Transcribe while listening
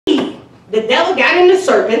the devil got in the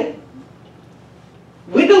serpent,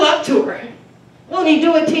 wiggle up to her. Won't he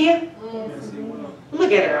do it to you?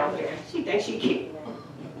 Look at her out there. She thinks she's cute.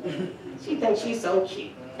 She thinks she's so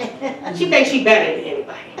cute. She thinks she's better than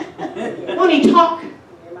anybody. Won't he talk?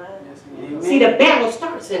 See, the battle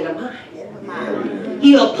starts in the mind.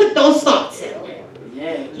 He'll put those thoughts in.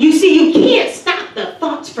 You see, you can't stop the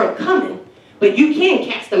thoughts from coming, but you can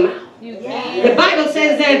cast them out. The Bible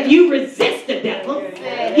says that if you resist the devil,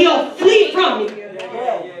 he'll flee from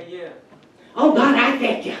you. Oh God, I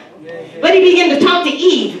thank you. But he began to talk to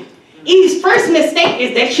Eve. Eve's first mistake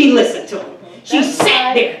is that she listened to him. She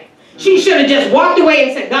sat there. She should have just walked away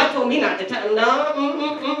and said, God told me not to tell him.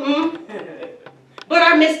 No, But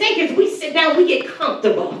our mistake is we sit down, we get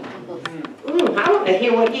comfortable. I want to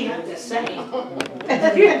hear what he has to say.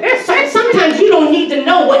 Sometimes you don't need to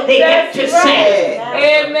know what they have to say.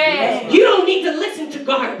 Amen. You don't need to listen to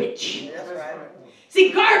garbage.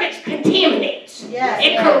 See, garbage contaminates.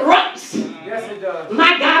 It corrupts. Yes, it does.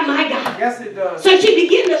 My God, my God. Yes, it does. So she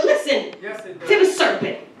began to listen to the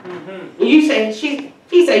serpent. You said,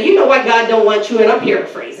 he said, you know why God don't want you, and I'm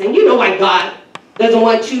paraphrasing, you know why God doesn't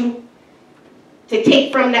want you to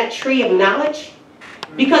take from that tree of knowledge?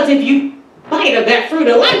 Because if you bite of that fruit,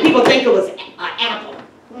 a lot of people think it was an apple,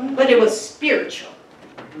 but it was spiritual.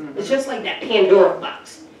 It's just like that Pandora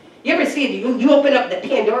box. You ever see it? You open up the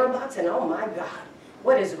Pandora box and oh my God,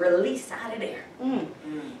 what is released out of there?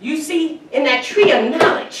 You see, in that tree of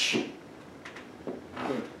knowledge,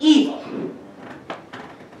 evil,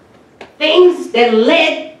 things that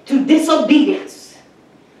led to disobedience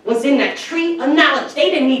was in that tree of knowledge.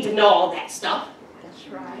 They didn't need to know all that stuff. That's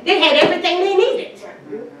right. They had everything they needed.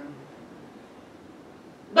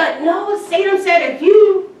 But no, Satan said, if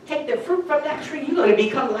you take the fruit from that tree, you're going to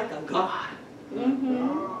become like a God.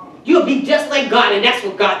 You'll be just like God, and that's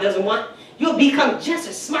what God doesn't want. You'll become just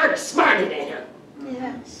as smarter than him.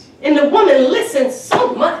 Yes. And the woman listened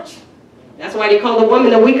so much. That's why they call the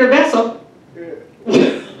woman the weaker vessel.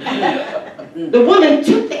 The woman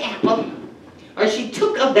took the apple, or she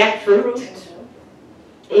took of that fruit,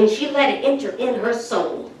 and she let it enter in her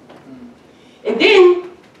soul. And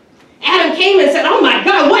then Adam came and said, oh my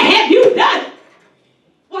God, what have you done?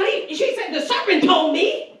 Well, she said, the serpent told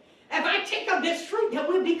me, if I take of this fruit, that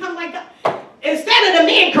we'll become like God. Instead of the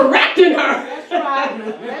man correcting her. That's right.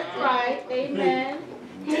 That's right. Amen.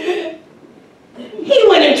 He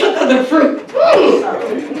went and took of the fruit.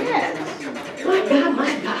 Yes. My God,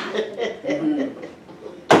 my God.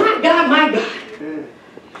 My God, my God.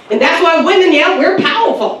 And that's why women, yeah, we're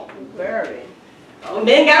powerful. Very. Oh,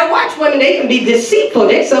 men got to watch women. They can be deceitful.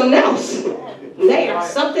 They're something else. They are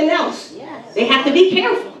something else. Yes. They have to be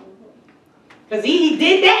careful. Because he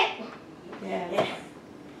did that. Yeah.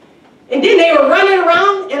 And then they were running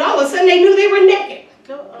around, and all of a sudden they knew they were naked.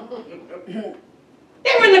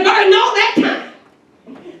 They were in the garden all that time.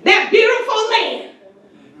 That beautiful land.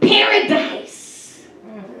 Paradise.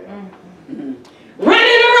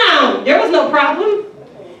 Running around. There was no problem.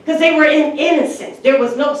 Because they were in innocence. There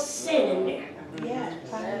was no sin in there. Yes.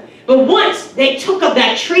 But once they took of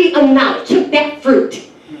that tree of knowledge, took that fruit,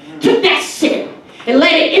 took that sin, and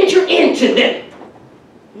let it enter into them.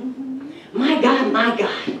 My God, my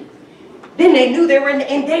God. Then they knew they were,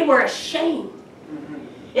 and they were ashamed.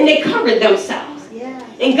 And they covered themselves. Yes.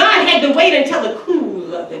 And God had to wait until the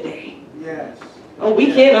cool of the day. Yes. Oh, we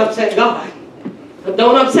can't upset God. But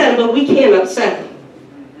don't upset him, but we can't upset him.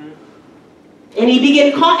 And he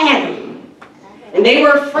began to call Adam. And they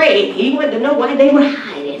were afraid. He wanted to know why they were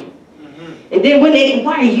hiding. And then when they,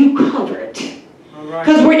 why are you covered?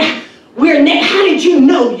 Because we're naked. How did you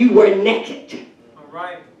know you were naked? All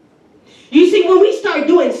right. You see, when we start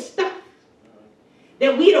doing stuff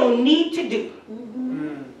that we don't need to do,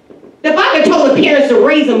 the Bible told the parents to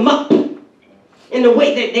raise them up in the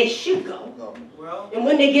way that they should go. And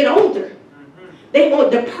when they get older, they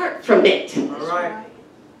won't depart from it. All right.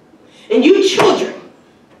 And you children,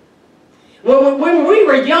 when we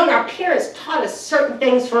were young, our parents taught us certain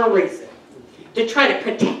things for a reason. To try to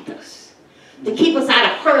protect us. To keep us out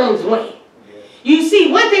of harm's way. You see,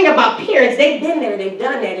 one thing about parents, they've been there, they've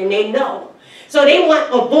done that, and they know. So they want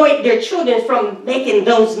to avoid their children from making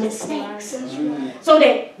those mistakes. So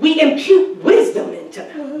that we impute wisdom into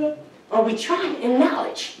them. Or we try and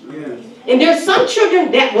knowledge. And there's some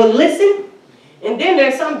children that will listen, and then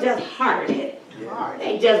there's some just hard-headed.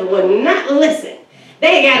 They just will not listen.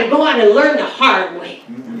 They got to go out and learn the hard way.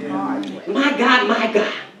 My God, my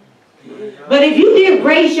God. But if you did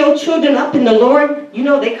raise your children up in the Lord, you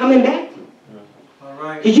know they're coming back.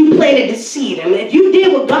 Because you planted the seed. I mean, if you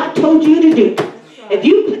did what God told you to do, if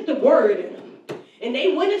you put the word in them, and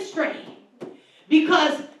they went astray,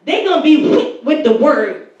 because they're going to be whipped with the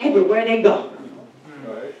word everywhere they go.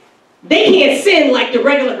 They can't sin like the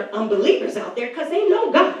regular unbelievers out there because they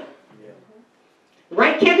know God.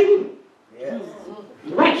 Right, Kevin? Yes.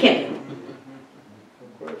 Right, Kevin?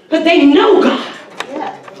 Because they know God.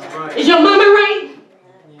 Yeah. Is your mama right?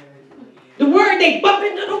 The word, they bump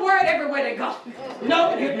into the word everywhere they go.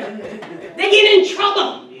 No, they get in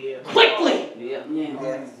trouble quickly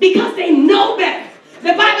because they know better.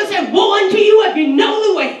 The Bible said, woe unto you if you know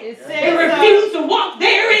the way and refuse to walk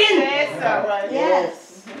therein.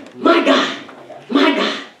 Yes. My God, my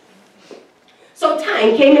God. So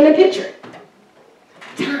time came in the picture.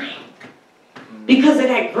 Time. Because of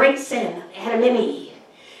that great sin of Adam and Eve.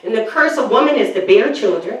 And the curse of woman is to bear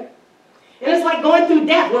children. And it's like going through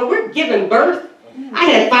death. When we're giving birth, I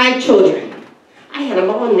had 5 children. I had them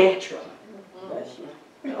all natural.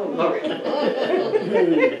 Oh, Lord. After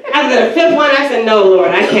the 5th one, I said, no,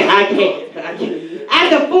 Lord, I can't.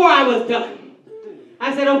 After 4, I was done.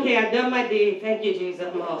 I said, okay, I've done my deed. Thank you, Jesus.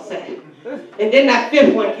 I'm all set. And then that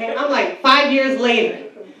 5th one came. I'm like 5 years later.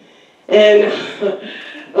 And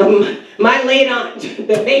my late aunt,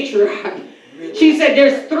 the matriarch, she said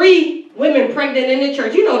there's 3 women pregnant in the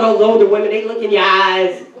church. You know those older women, they look in your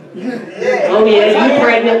eyes. Oh yeah, you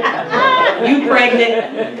pregnant. You pregnant.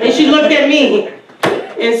 And she looked at me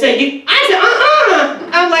and said, I said,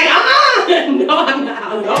 I'm like, no, I'm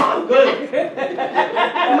not. No, I'm good.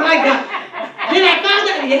 My God. Then I found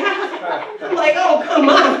out, yeah. I'm like, oh, come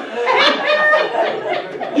on.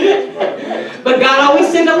 But God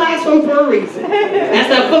always sent the last one for a reason. That's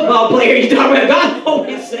that football player you're talking about. God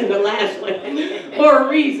always sent the last one for a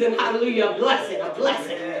reason. Hallelujah. A blessing, a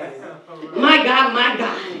blessing. My God, my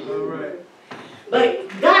God. But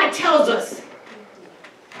God tells us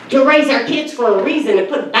to raise our kids for a reason, to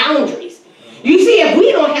put boundaries. You see, if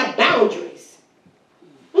we don't have boundaries,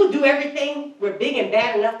 we'll do everything we're big and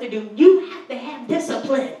bad enough to do. You have to have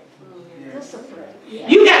discipline. Discipline.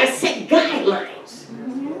 You got to set guidelines.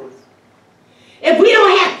 If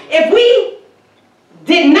we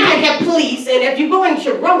did not have police, and if you go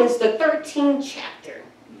into Romans, the 13th chapter,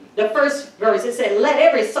 the first verse, it said, let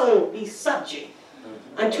every soul be subject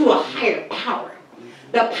unto a higher power.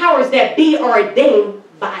 The powers that be ordained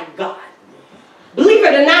by God. Believe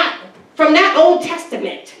it or not, from that Old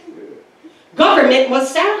Testament, government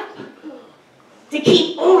was set up to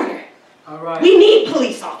keep order. All right. We need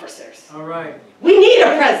police officers. All right. We need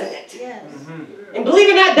a president. Yes. And believe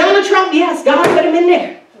it or not, Donald Trump, yes, God put him in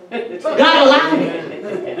there. God allowed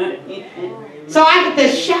it. So I have to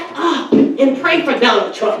shut up and pray for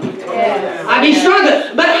Donald Trump. Yes. I be sure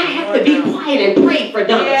that, but I have to be quiet and pray for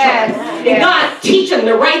Donald Trump. And God, teach him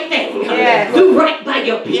the right thing. Yes. Do right by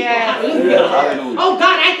your people. Yes. Hallelujah. Oh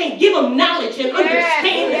God, I can give them knowledge and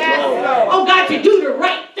understanding. Yes, Lord. Oh God, to do the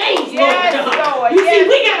right things, Yes, Lord. Lord. You see, Yes.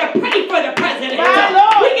 we got to pray for the president. My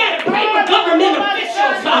Lord. We got to pray for government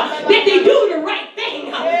officials that they do the right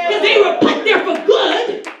thing. Because they were put there for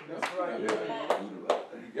good.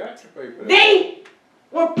 They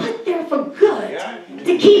were put there for good,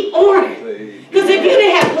 to keep order. Because if you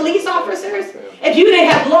didn't have police officers, if you didn't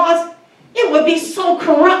have laws, it would be so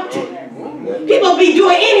corrupt. People would be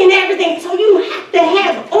doing any and everything, so you have to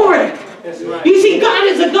have order. You see, God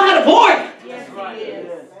is a God of order.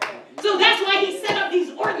 So that's why he set up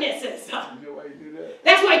these ordinances.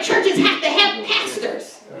 That's why churches have to have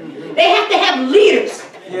pastors. They have to have leaders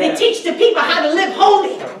that teach the people how to live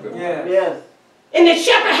holy. Yes. And the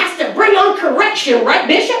shepherd has to bring on correction, right,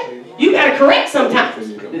 Bishop? You got to correct sometimes.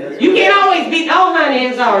 You can't always be, oh, honey,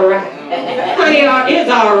 it's all right. Honey,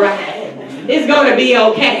 it's all right. It's going to be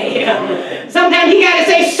okay. Sometimes you got to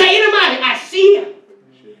say, Satan, I see him.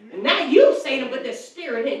 And not you, Satan, but the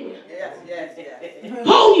spirit in you. Yes, yes, yes.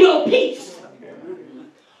 Hold your peace.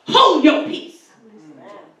 Hold your peace.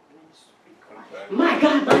 My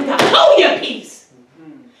God, hold your peace.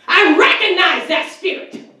 I recognize that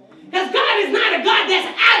spirit. Because God is not a God that's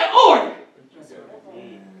out of order.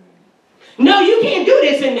 No, you can't do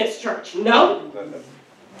this in this church. No.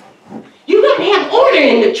 You got to have order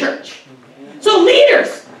in the church. So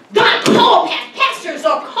leaders, God called, pastors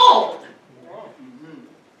are called.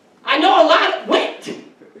 I know a lot went.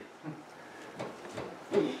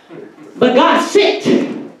 But God sent.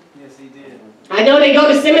 Yes, he did. I know they go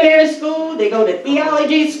to seminary school, they go to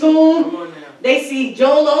theology school. They see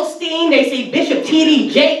Joel Osteen, they see Bishop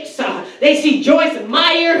T.D. Jakes, they see Joyce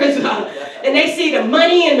Myers, and they see the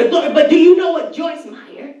money and the glory. But do you know what Joyce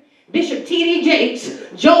Meyer, Bishop T.D. Jakes,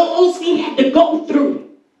 Joel Osteen had to go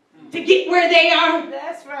through to get where they are?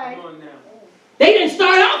 That's right. They didn't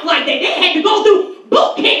start off like that. They had to go through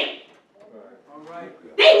boot camp.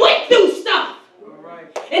 They went through stuff.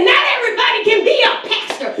 And not everybody can be a pastor.